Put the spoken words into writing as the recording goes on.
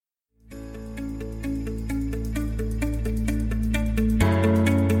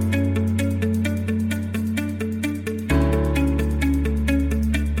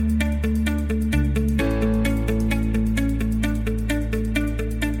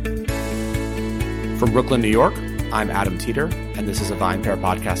From Brooklyn, New York, I'm Adam Teeter, and this is a VinePair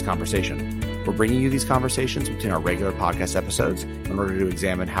podcast conversation. We're bringing you these conversations between our regular podcast episodes in order to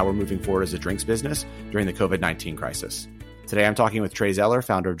examine how we're moving forward as a drinks business during the COVID-19 crisis. Today, I'm talking with Trey Zoeller,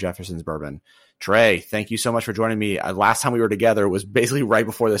 founder of Jefferson's Bourbon. Trey, thank you so much for joining me. Last time we were together was basically right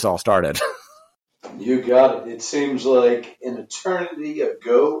before this all started. You got it. It seems like an eternity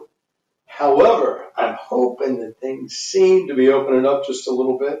ago. However, I'm hoping that things seem to be opening up just a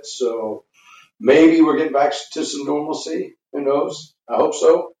little bit, so maybe we're getting back to some normalcy. Who knows? I hope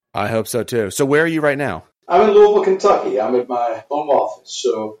so. I hope so, too. So where are you right now? I'm in Louisville, Kentucky. I'm at my home office,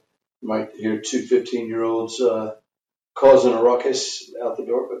 so you might hear two 15-year-olds causing a ruckus out the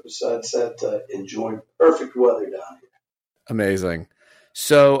door, but besides that, enjoying perfect weather down here. Amazing.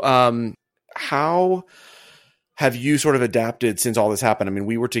 So how have you sort of adapted since all this happened? I mean,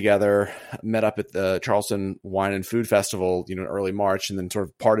 we were together, met up at the Charleston Wine and Food Festival, in early March, and then sort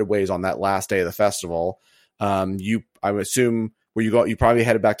of parted ways on that last day of the festival. I would assume where you go, you probably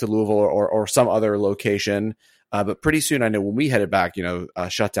headed back to Louisville or some other location. But pretty soon, I know when we headed back, a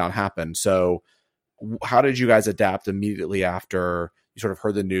shutdown happened. So how did you guys adapt immediately after you sort of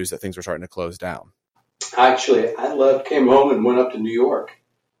heard the news that things were starting to close down? Actually, I came home and went up to New York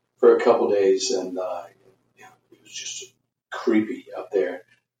for a couple of days, and it was just creepy up there.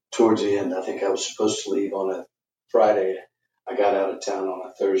 Towards the end, I think I was supposed to leave on a Friday. I got out of town on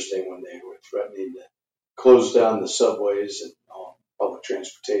a Thursday when they were threatening to close down the subways and all public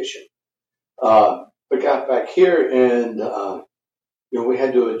transportation. But got back here, and we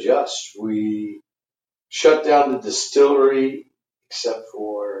had to adjust. We shut down the distillery except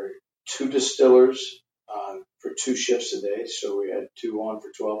for two distillers for two shifts a day. So we had two on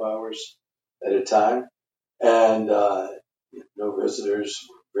for 12 hours at a time. And no visitors.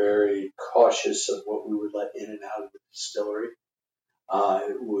 Were very cautious of what we would let in and out of the distillery.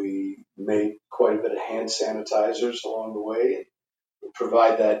 We made quite a bit of hand sanitizers along the way, and we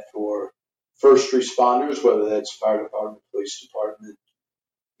provide that for first responders, whether that's fire department, police department,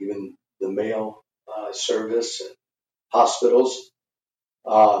 even the mail service and hospitals.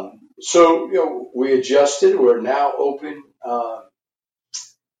 So we adjusted. We're now open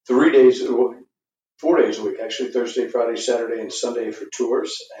 4 days a week, actually, Thursday, Friday, Saturday, and Sunday for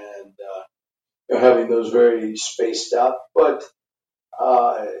tours, and having those very spaced out. But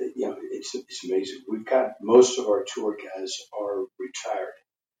it's amazing. We've got most of our tour guys are retired,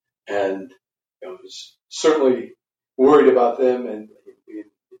 and I was certainly worried about them and being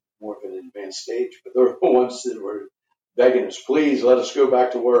more of an advanced stage. But they're the ones that were begging us, please let us go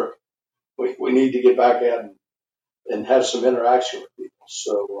back to work. We need to get back out and have some interaction with people.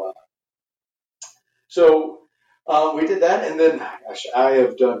 So we did that, and then I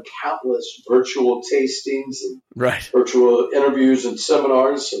have done countless virtual tastings and virtual interviews and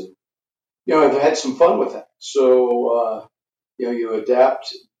seminars, and I've had some fun with that. So you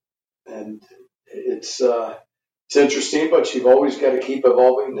adapt, and it's interesting, but you've always got to keep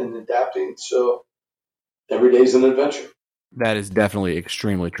evolving and adapting. So every day is an adventure. That is definitely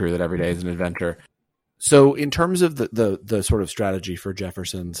extremely true. That every day is an adventure. So in terms of the sort of strategy for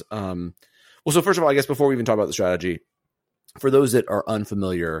Jefferson's, so first of all, I guess before we even talk about the strategy, for those that are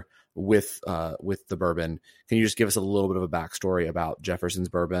unfamiliar with the bourbon, can you just give us a little bit of a backstory about Jefferson's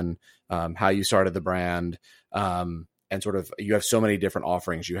Bourbon, how you started the brand, and sort of you have so many different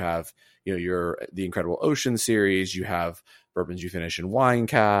offerings. You have the Incredible Ocean series, you have bourbons you finish in wine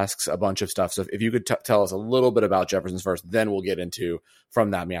casks, a bunch of stuff. So if you could tell us a little bit about Jefferson's first, then we'll get into from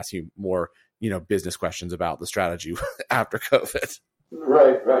that. Me ask you more business questions about the strategy after COVID.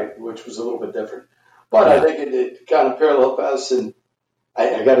 Right, which was a little bit different. But I think it kind of parallel paths, and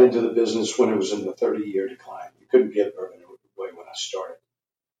I got into the business when it was in the 30-year decline. You couldn't get bourbon away when I started,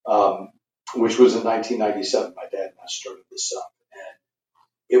 which was in 1997. My dad and I started this up,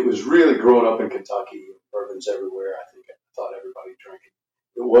 and it was really growing up in Kentucky, bourbons everywhere. I thought everybody drank it.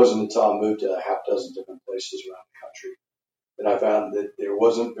 It wasn't until I moved to a half dozen different places around the country that I found that there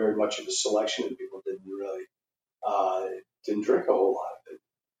wasn't very much of a selection, and people didn't really didn't drink a whole lot of it.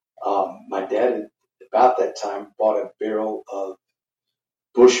 My dad, about that time, bought a barrel of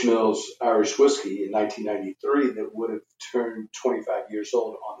Bushmills Irish whiskey in 1993 that would have turned 25 years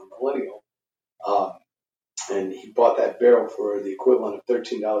old on the millennial. And he bought that barrel for the equivalent of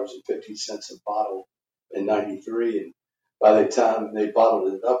 $13.50 a bottle in 93. And by the time they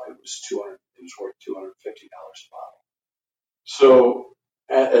bottled it up, it was worth $250 a bottle. So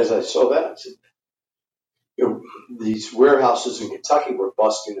as I saw that, I said, these warehouses in Kentucky were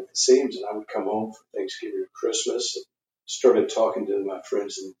busting at the seams, and I would come home for Thanksgiving or Christmas and started talking to my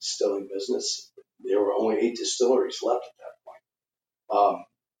friends in the distilling business. There were only 8 distilleries left at that point.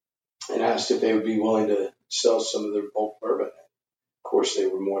 And and asked if they would be willing to sell some of their bulk bourbon. Of course, they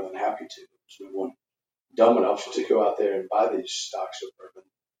were more than happy to. There was no one dumb enough to go out there and buy these stocks of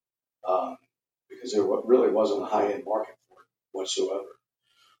bourbon because there really wasn't a high-end market for it whatsoever.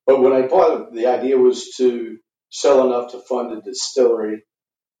 But when I bought it, the idea was to sell enough to fund a distillery.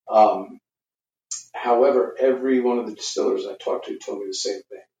 However, every one of the distillers I talked to told me the same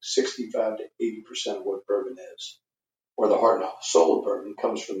thing. 65 to 80% of what bourbon is, or the heart and soul of bourbon,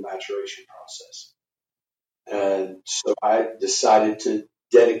 comes from the maturation process. And so I decided to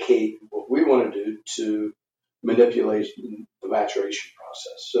dedicate what we want to do to manipulation the maturation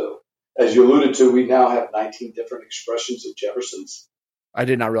process. So as you alluded to, we now have 19 different expressions of Jefferson's. I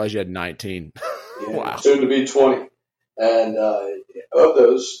did not realize you had 19. Wow. Soon to be 20. And of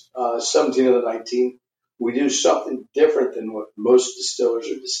those, 17 of the 19, we do something different than what most distillers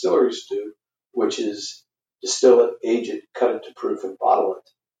or distilleries do, which is distill it, age it, cut it to proof, and bottle it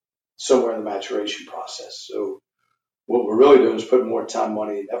somewhere in the maturation process. So what we're really doing is putting more time,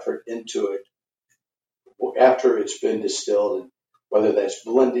 money, and effort into it after it's been distilled, and whether that's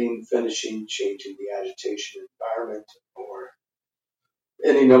blending, finishing, changing the agitation environment, or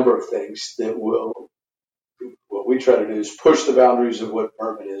any number of things that will. What we try to do is push the boundaries of what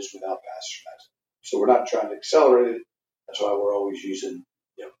bourbon is without pasteurizing. So we're not trying to accelerate it. That's why we're always using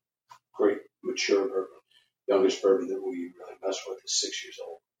great mature bourbon. Youngest bourbon that we really mess with is 6 years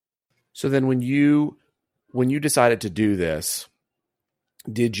old. So then when you decided to do this,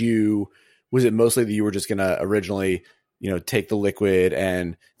 was it mostly that you were just going to originally, take the liquid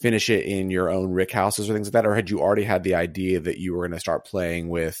and finish it in your own rick houses or things like that? Or had you already had the idea that you were going to start playing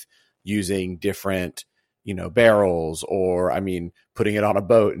with using different, barrels, or, putting it on a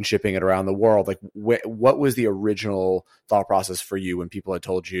boat and shipping it around the world? Like what was the original thought process for you when people had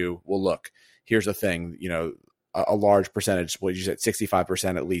told you, well, look, here's the thing, a large percentage, what you said,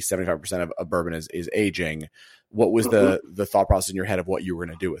 65%, at least 75% of bourbon is aging. What was the thought process in your head of what you were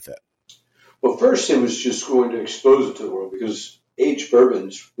going to do with it? Well, first it was just going to expose it to the world because aged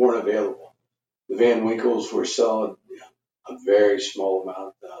bourbons weren't available. The Van Winkles were selling a very small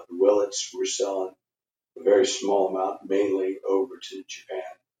amount. The Willets were selling a very small amount, mainly over to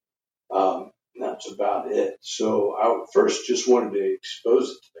Japan. That's about it. So I first just wanted to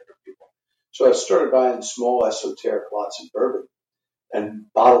expose it to different people. So I started buying small esoteric lots of bourbon and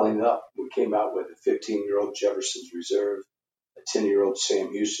bottling it up. We came out with a 15-year-old Jefferson's Reserve, a 10-year-old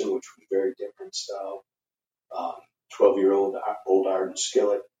Sam Houston, which was very different style, 12-year-old Old Iron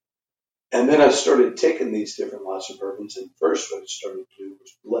Skillet. And then I started taking these different lots of bourbons, and first what I started to do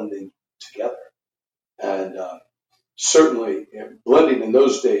was blending together. And certainly, blending in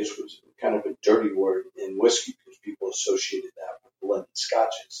those days was kind of a dirty word in whiskey because people associated that with blended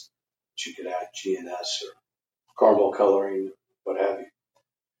scotches. But you could add GNS or caramel coloring, what have you.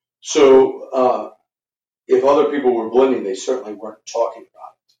 So if other people were blending, they certainly weren't talking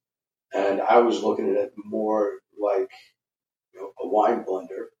about it. And I was looking at it more like a wine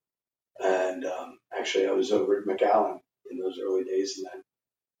blender. And actually, I was over at Macallan in those early days, and I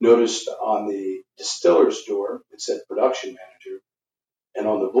noticed on the distiller's door, it said production manager, and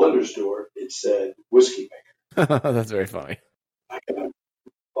on the blender's door, it said whiskey maker. That's very funny. I kind of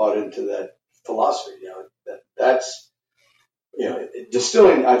bought into that philosophy, that's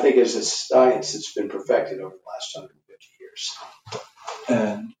distilling, I think, is a science that's been perfected over the last 150 years.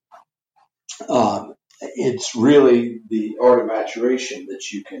 And it's really the art of maturation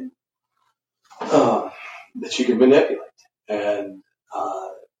that you can manipulate. And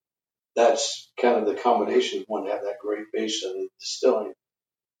that's kind of the combination of one to have that great base of the distilling,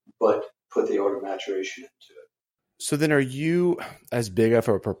 but put the art of maturation into it. So then are you as big of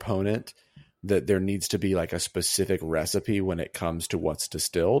a proponent that there needs to be like a specific recipe when it comes to what's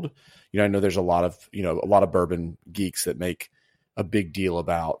distilled? I know there's a lot of bourbon geeks that make a big deal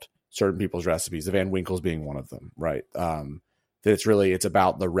about certain people's recipes, the Van Winkles being one of them, right? That it's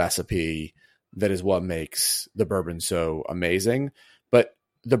about the recipe that is what makes the bourbon so amazing. But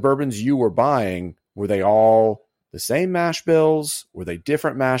the bourbons you were buying, were they all the same mash bills? Were they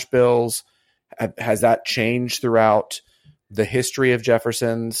different mash bills? Has that changed throughout the history of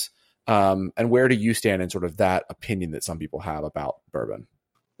Jefferson's? And where do you stand in sort of that opinion that some people have about bourbon?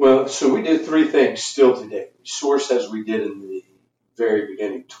 Well, so we did three things still today. We source as we did in the very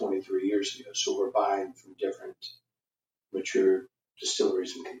beginning, 23 years ago. So we're buying from different mature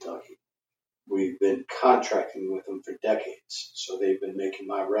distilleries in Kentucky. We've been contracting with them for decades. So they've been making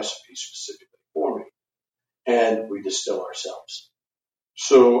my recipe specifically for me. And we distill ourselves.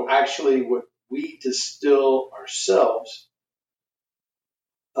 So actually what we distill ourselves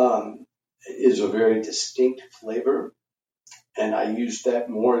is a very distinct flavor. and I use that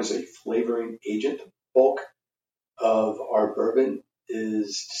more as a flavoring agent. The bulk of our bourbon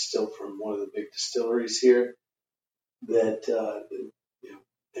is distilled from one of the big distilleries here that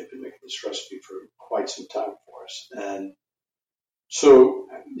they've been making this recipe for quite some time for us. And so,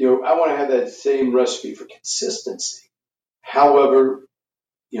 I want to have that same recipe for consistency. However,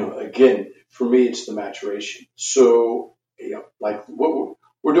 again, for me, it's the maturation. So, like what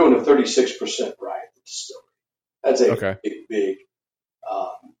we're doing a 36% rye at the distillery. That's a big,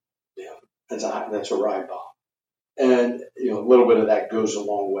 that's a rye bomb. And, a little bit of that goes a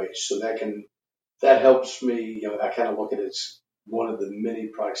long way. So that helps me, I kind of look at it as one of the many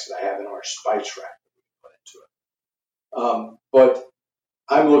products that I have in our spice rack that we put into it. But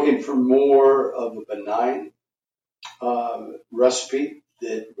I'm looking for more of a benign recipe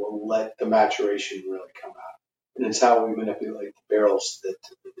that will let the maturation really come out. And it's how we manipulate the barrels that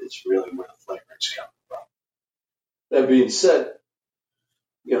it's really where the flavor is coming from. That being said,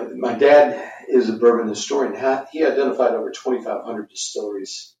 my dad is a bourbon historian. He identified over 2,500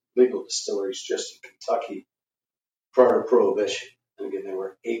 distilleries, legal distilleries, just in Kentucky prior to Prohibition. And again, there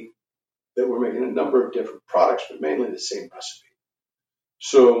were 8 that were making a number of different products, but mainly the same recipe.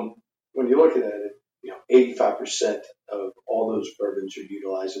 So when you look at it, 85% of all those bourbons are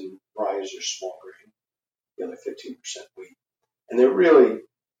utilizing rye as their small grain, the other 15% wheat. And they're really,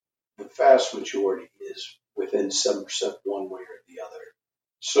 the vast majority is within 7% one way or the other.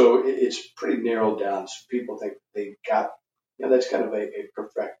 So it's pretty narrowed down. So people think they got, that's kind of a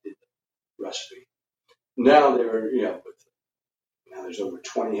perfected recipe. Now there's over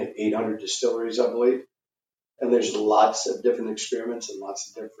 2,800 distilleries, I believe. And there's lots of different experiments and lots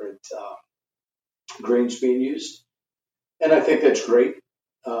of different grains being used. And I think that's great.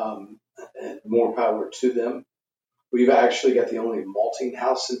 And more power to them. We've actually got the only malting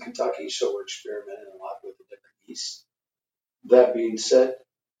house in Kentucky, so we're experimenting a lot with the different yeast. That being said,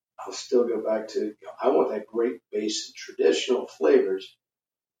 I'll still go back to, I want that great base of traditional flavors,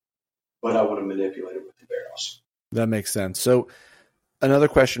 but I want to manipulate it with the barrels. That makes sense. So another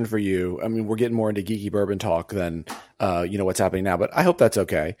question for you. I mean, we're getting more into geeky bourbon talk than, what's happening now, but I hope that's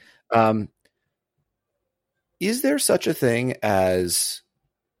okay. Is there such a thing as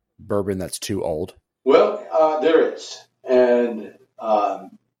bourbon that's too old? Well, there is. And as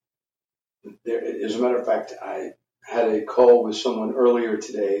a matter of fact, I had a call with someone earlier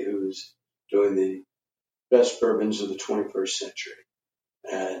today who's doing the best bourbons of the 21st century.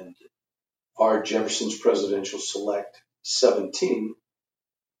 And our Jefferson's Presidential Select 17,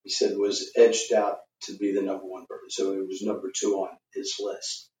 he said, was edged out to be the number one bourbon. So it was number 2 on his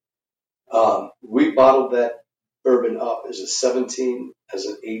list. We bottled that bourbon up as a 17, as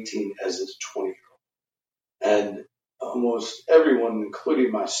an 18, as a 20-year-old. And almost everyone,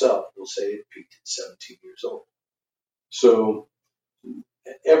 including myself, will say it peaked at 17 years old. So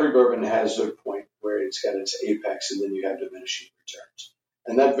every bourbon has their point where it's got its apex, and then you have diminishing returns.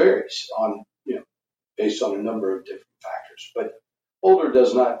 And that varies on, based on a number of different factors. But older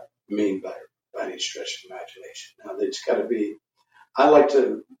does not mean better by any stretch of imagination. Now, it's got to be, I like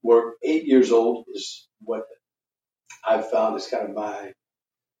to work 8 years old is what I've found is kind of my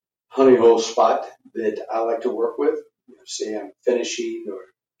honey hole spot that I like to work with. Say I'm finishing or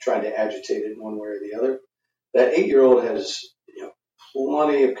trying to agitate it in one way or the other. That 8-year-old has,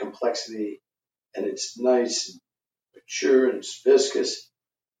 plenty of complexity, and it's nice and mature and it's viscous,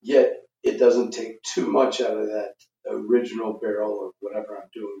 yet it doesn't take too much out of that original barrel or whatever I'm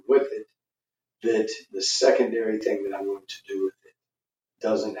doing with it, that the secondary thing that I'm going to do with it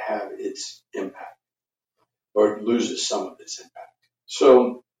doesn't have its impact, or it loses some of its impact.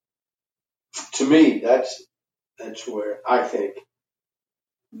 So to me, that's where I think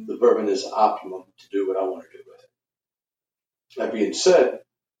the bourbon is optimum to do what I want to do with it. That being said,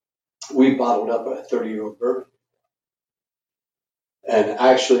 we bottled up a 30-year-old bourbon. And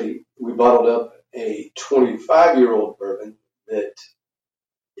actually, we bottled up a 25-year-old bourbon that,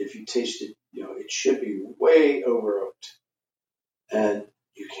 if you taste it, it should be way over oaked. And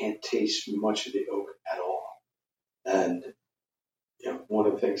you can't taste much of the oak at all. And, one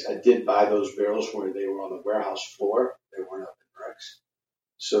of the things, I did buy those barrels where they were on the warehouse floor. They weren't up in bricks.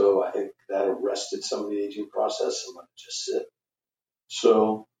 So I think that arrested some of the aging process and let it just sit.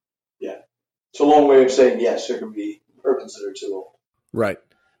 So, yeah, it's a long way of saying, yes, there can be bourbons that are too old. Right.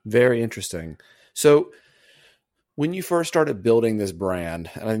 Very interesting. So when you first started building this brand,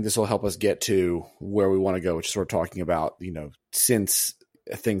 and I think this will help us get to where we want to go, which is sort of talking about, since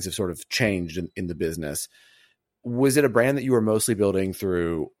things have sort of changed in the business, was it a brand that you were mostly building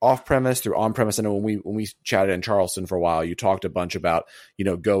through off-premise, through on-premise? I know when we chatted in Charleston for a while, you talked a bunch about,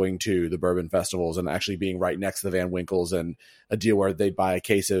 going to the bourbon festivals and actually being right next to the Van Winkles, and a deal where they'd buy a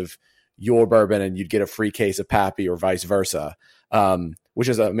case of your bourbon and you'd get a free case of Pappy or vice versa, which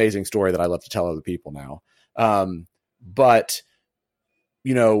is an amazing story that I love to tell other people now. But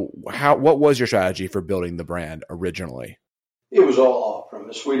what was your strategy for building the brand originally? It was all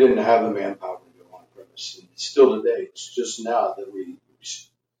off-premise. We didn't have the manpower to go on-premise. And still today, it's just now that we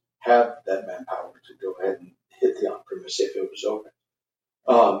have that manpower to go ahead and hit the on-premise if it was open.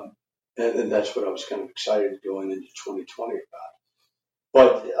 And that's what I was kind of excited going into 2020 about.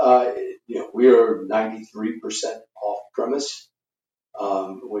 But, we are 93% off-premise,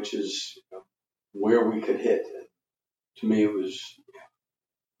 which is where we could hit. And to me, it was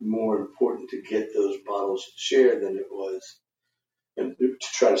more important to get those bottles to share than it was, and to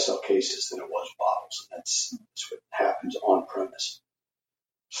try to sell cases than it was bottles. And that's what happens on premise.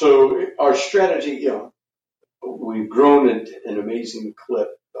 So our strategy, we've grown at an amazing clip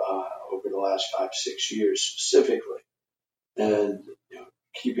over the last 5-6 years specifically, and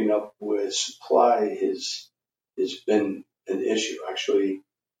keeping up with supply has been an issue. Actually,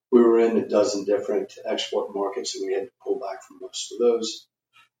 we were in a dozen different export markets, and we had to pull back from most of those.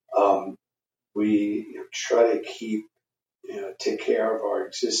 We try to take care of our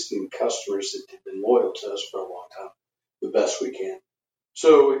existing customers that have been loyal to us for a long time the best we can.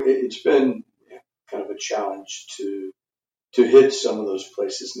 So it's been kind of a challenge to hit some of those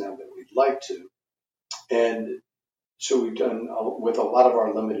places now that we'd like to. And so we've done, with a lot of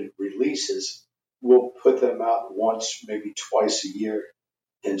our limited releases, we'll put them out once, maybe twice a year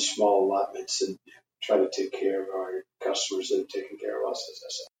in small allotments, and try to take care of our customers that have taken care of us, as I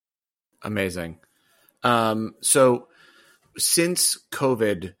said. Amazing. So since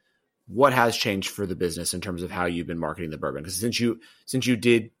COVID, what has changed for the business in terms of how you've been marketing the bourbon? Because since you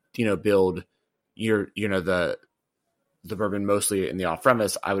did, build your, the bourbon mostly in the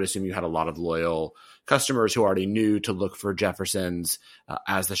off-premise, I would assume you had a lot of loyal customers who already knew to look for Jefferson's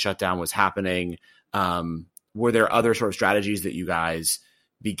as the shutdown was happening. Were there other sort of strategies that you guys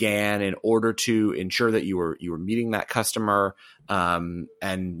began in order to ensure that you were meeting that customer? And,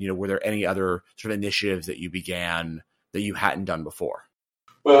 were there any other sort of initiatives that you began that you hadn't done before?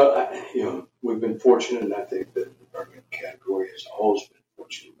 Well, we've been fortunate, and I think that the bourbon category as a whole has been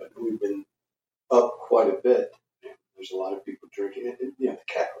fortunate, but we've been up quite a bit. There's a lot of people drinking it. The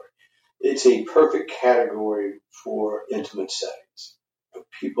category. It's a perfect category for intimate settings.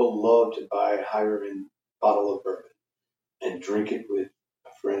 People love to buy a higher end bottle of bourbon and drink it with a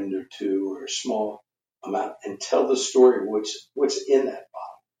friend or two, or a small amount, and tell the story what's in that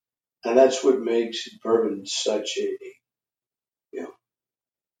bottle. And that's what makes bourbon such a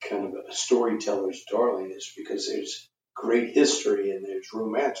kind of a storyteller's darling, is because there's great history and there's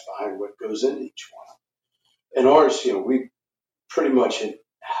romance behind what goes into each one. And ours, we pretty much in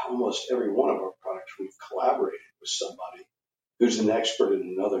almost every one of our products, we've collaborated with somebody who's an expert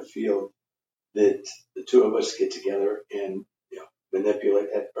in another field, that the two of us get together and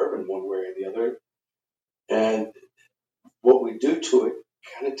manipulate that bourbon one way or the other. And what we do to it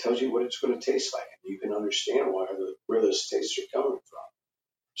kind of tells you what it's going to taste like, and you can understand where those tastes are coming from.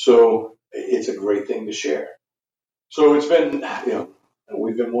 So it's a great thing to share. So it's been,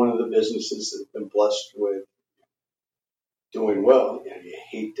 we've been one of the businesses that's been blessed with doing well. You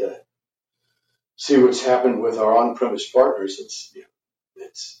hate to see what's happened with our on-premise partners.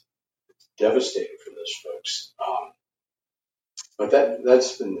 It's devastating for those folks. But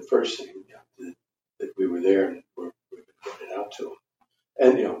that's been the first thing, that we were there and we've been getting it out to them.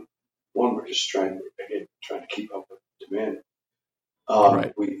 And we're just trying to keep up with demand.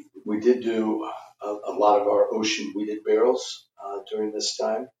 Right. We did do a lot of our ocean wheated barrels during this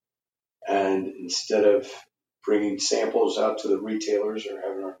time, and instead of bringing samples out to the retailers or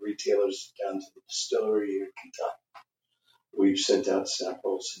having our retailers down to the distillery in Kentucky, we've sent out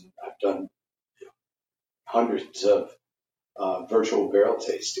samples, and I've done hundreds of virtual barrel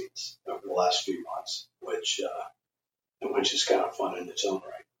tastings over the last few months, which is kind of fun in its own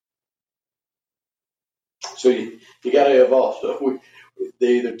right. So you got to evolve. So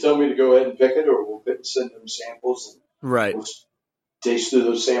they either tell me to go ahead and pick it, or we'll send them samples, and right. We'll taste through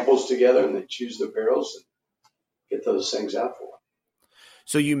those samples together, and then choose the barrels and get those things out for them.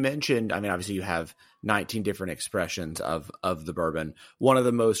 So you mentioned, obviously you have 19 different expressions of the bourbon. One of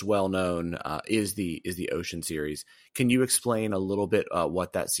the most well-known is the Ocean series. Can you explain a little bit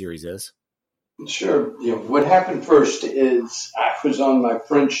what that series is? Sure. What happened first is I was on my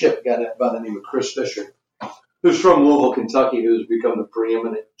friend's ship, guy by the name of Chris Fisher, who's from Louisville, Kentucky, who's become the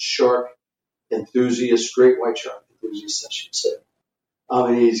preeminent shark in enthusiast, great white shark enthusiast, I should say.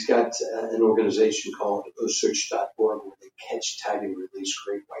 And he's got an organization called osearch.org where they catch, tag, and release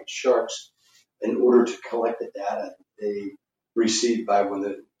great white sharks in order to collect the data they receive by when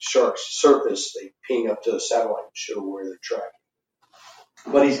the sharks surface, they ping up to a satellite and show where they're tracking.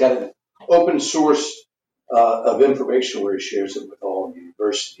 But he's got an open source of information where he shares it with all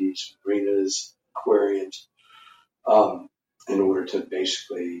universities, marinas, aquariums, in order to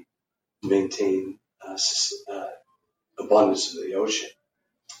basically maintain abundance of the ocean.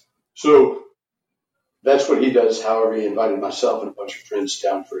 So that's what he does. However, he invited myself and a bunch of friends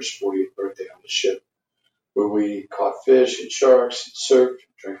down for his 40th birthday on the ship, where we caught fish and sharks and surfed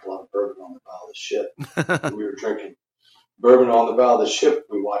and drank a lot of bourbon on the bow of the ship. When we were drinking bourbon on the bow of the ship,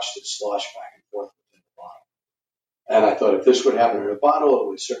 we watched it slosh back and forth within the bottle. And I thought if this would happen in a bottle, it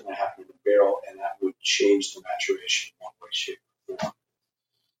would certainly happen in a barrel, and that would change the maturation in one way, shape, or form.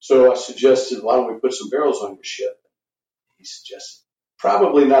 So I suggested, why don't we put some barrels on your ship? He suggested,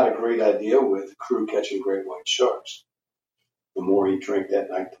 probably not a great idea with the crew catching great white sharks. The more he drank that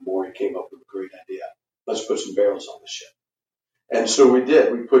night, the more he came up with a great idea. Let's put some barrels on the ship. And so we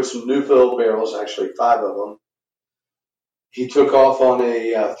did. We put some Newfield barrels, actually 5 of them. He took off on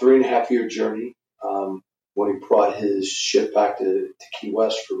a 3.5-year journey. When he brought his ship back to Key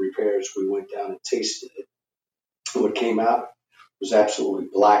West for repairs, we went down and tasted it. And what came out was absolutely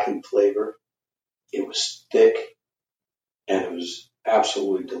black in flavor. It was thick, and it was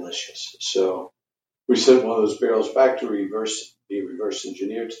absolutely delicious. So we sent one of those barrels back to be reverse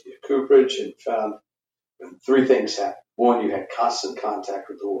engineered to the cooperage and found 3 things happened. One, you had constant contact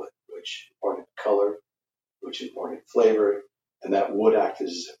with the wood, which imparted color, which imparted flavor, and that wood acted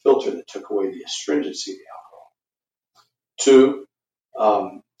as a filter that took away the astringency of the alcohol. 2,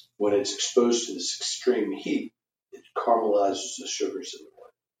 when it's exposed to this extreme heat, it caramelizes the sugars in the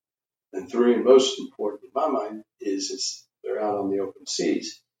wood. And 3, and most important in my mind, is they're out on the open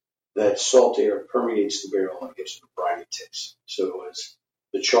seas, that salt air permeates the barrel and gives it a briny taste. So as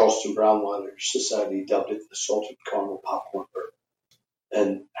the Charleston Brown Water Society dubbed it, the salted caramel popcorn bourbon.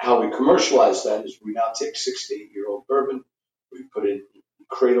 And how we commercialize that is we now take 6 to 8-year-old bourbon, we put it in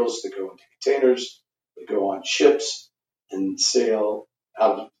cradles that go into containers, they go on ships and sail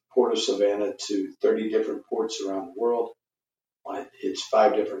out of the port of Savannah to 30 different ports around the world. It hits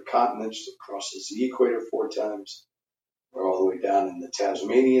 5 different continents, it crosses the equator 4 times. We're all the way down in the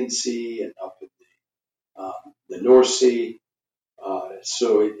Tasmanian Sea and up in the North Sea.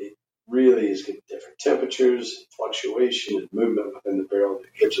 So it really is getting different temperatures, and fluctuation, and movement within the barrel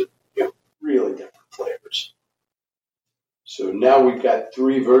that gives it really different flavors. So now we've got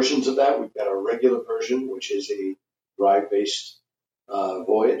 3 versions of that. We've got our regular version, which is a rye-based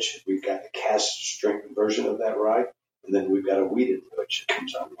voyage. We've got the cask strength version of that rye, and then we've got a wheated voyage that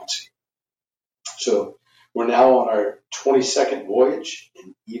comes out once a year. So we're now on our 22nd voyage,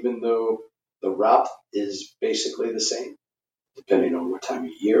 and even though the route is basically the same, depending on what time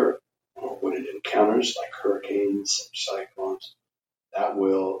of year or what it encounters, like hurricanes, cyclones, that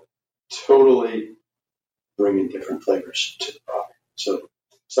will totally bring in different flavors to the product. So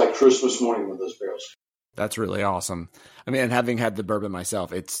it's like Christmas morning with those barrels. That's really awesome. I mean, and having had the bourbon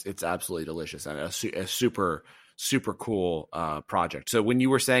myself, it's absolutely delicious and a super, super cool project. So when you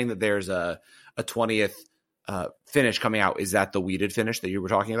were saying that there's a 20th finish coming out, is that the wheated finish that you were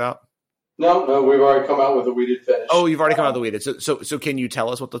talking about? No, we've already come out with a wheated finish. Oh, you've already come out with the wheated. So can you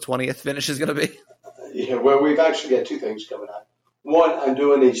tell us what the 20th finish is going to be? Yeah, well, we've actually got 2 things coming out. One, I'm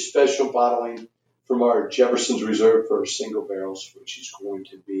doing a special bottling from our Jefferson's Reserve for single barrels, which is going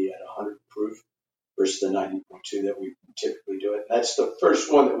to be at 100 proof versus the 90.2 that we typically do it. That's the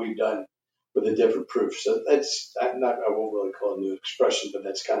first one that we've done with a different proof. So I won't really call it a new expression, but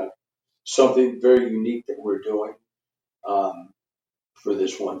that's kind of something very unique that we're doing for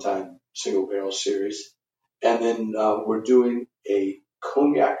this one-time single barrel series. And then we're doing a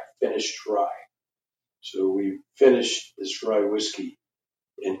cognac finished rye. So we finished this rye whiskey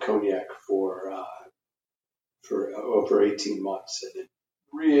in cognac for over 18 months, and it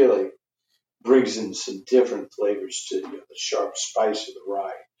really brings in some different flavors to the sharp spice of the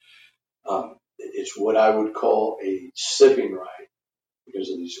rye. It's what I would call a sipping rye because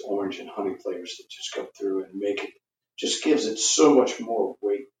of these orange and honey flavors that just come through and just gives it so much more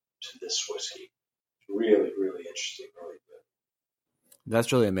weight to this whiskey. Really, really interesting, really good.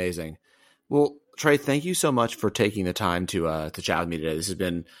 That's really amazing. Well, Trey, thank you so much for taking the time to chat with me today. This has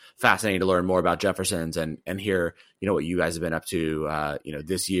been fascinating to learn more about Jefferson's and hear, what you guys have been up to,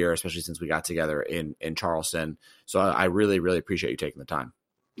 this year, especially since we got together in Charleston. So I really, really appreciate you taking the time.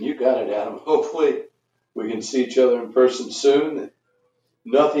 You got it, Adam. Hopefully we can see each other in person soon.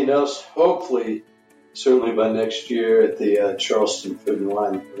 nothing else, hopefully, certainly by next year at the Charleston Food and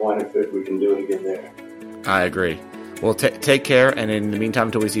Wine and Food, we can do it again there. I agree. Well, take care, and in the meantime,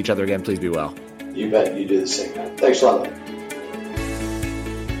 until we see each other again, please be well. You bet. You do the same, man. Thanks a lot.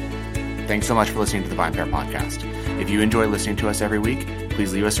 Thanks so much for listening to the VinePair Podcast. If you enjoy listening to us every week,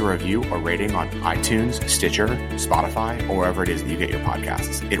 please leave us a review or rating on iTunes, Stitcher, Spotify, or wherever it is that you get your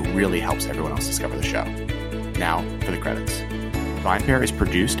podcasts. It really helps everyone else discover the show. Now, for the credits. VinePair is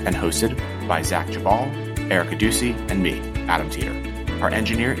produced and hosted by Zach Jabal, Erica Ducey, and me, Adam Teeter. Our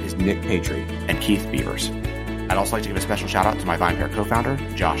engineer is Nick Patry and Keith Beavers. I'd also like to give a special shout out to my VinePair co-founder,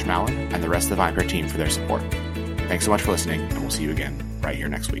 Josh Mallon, and the rest of the VinePair team for their support. Thanks so much for listening, and we'll see you again right here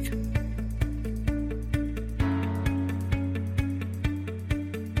next week.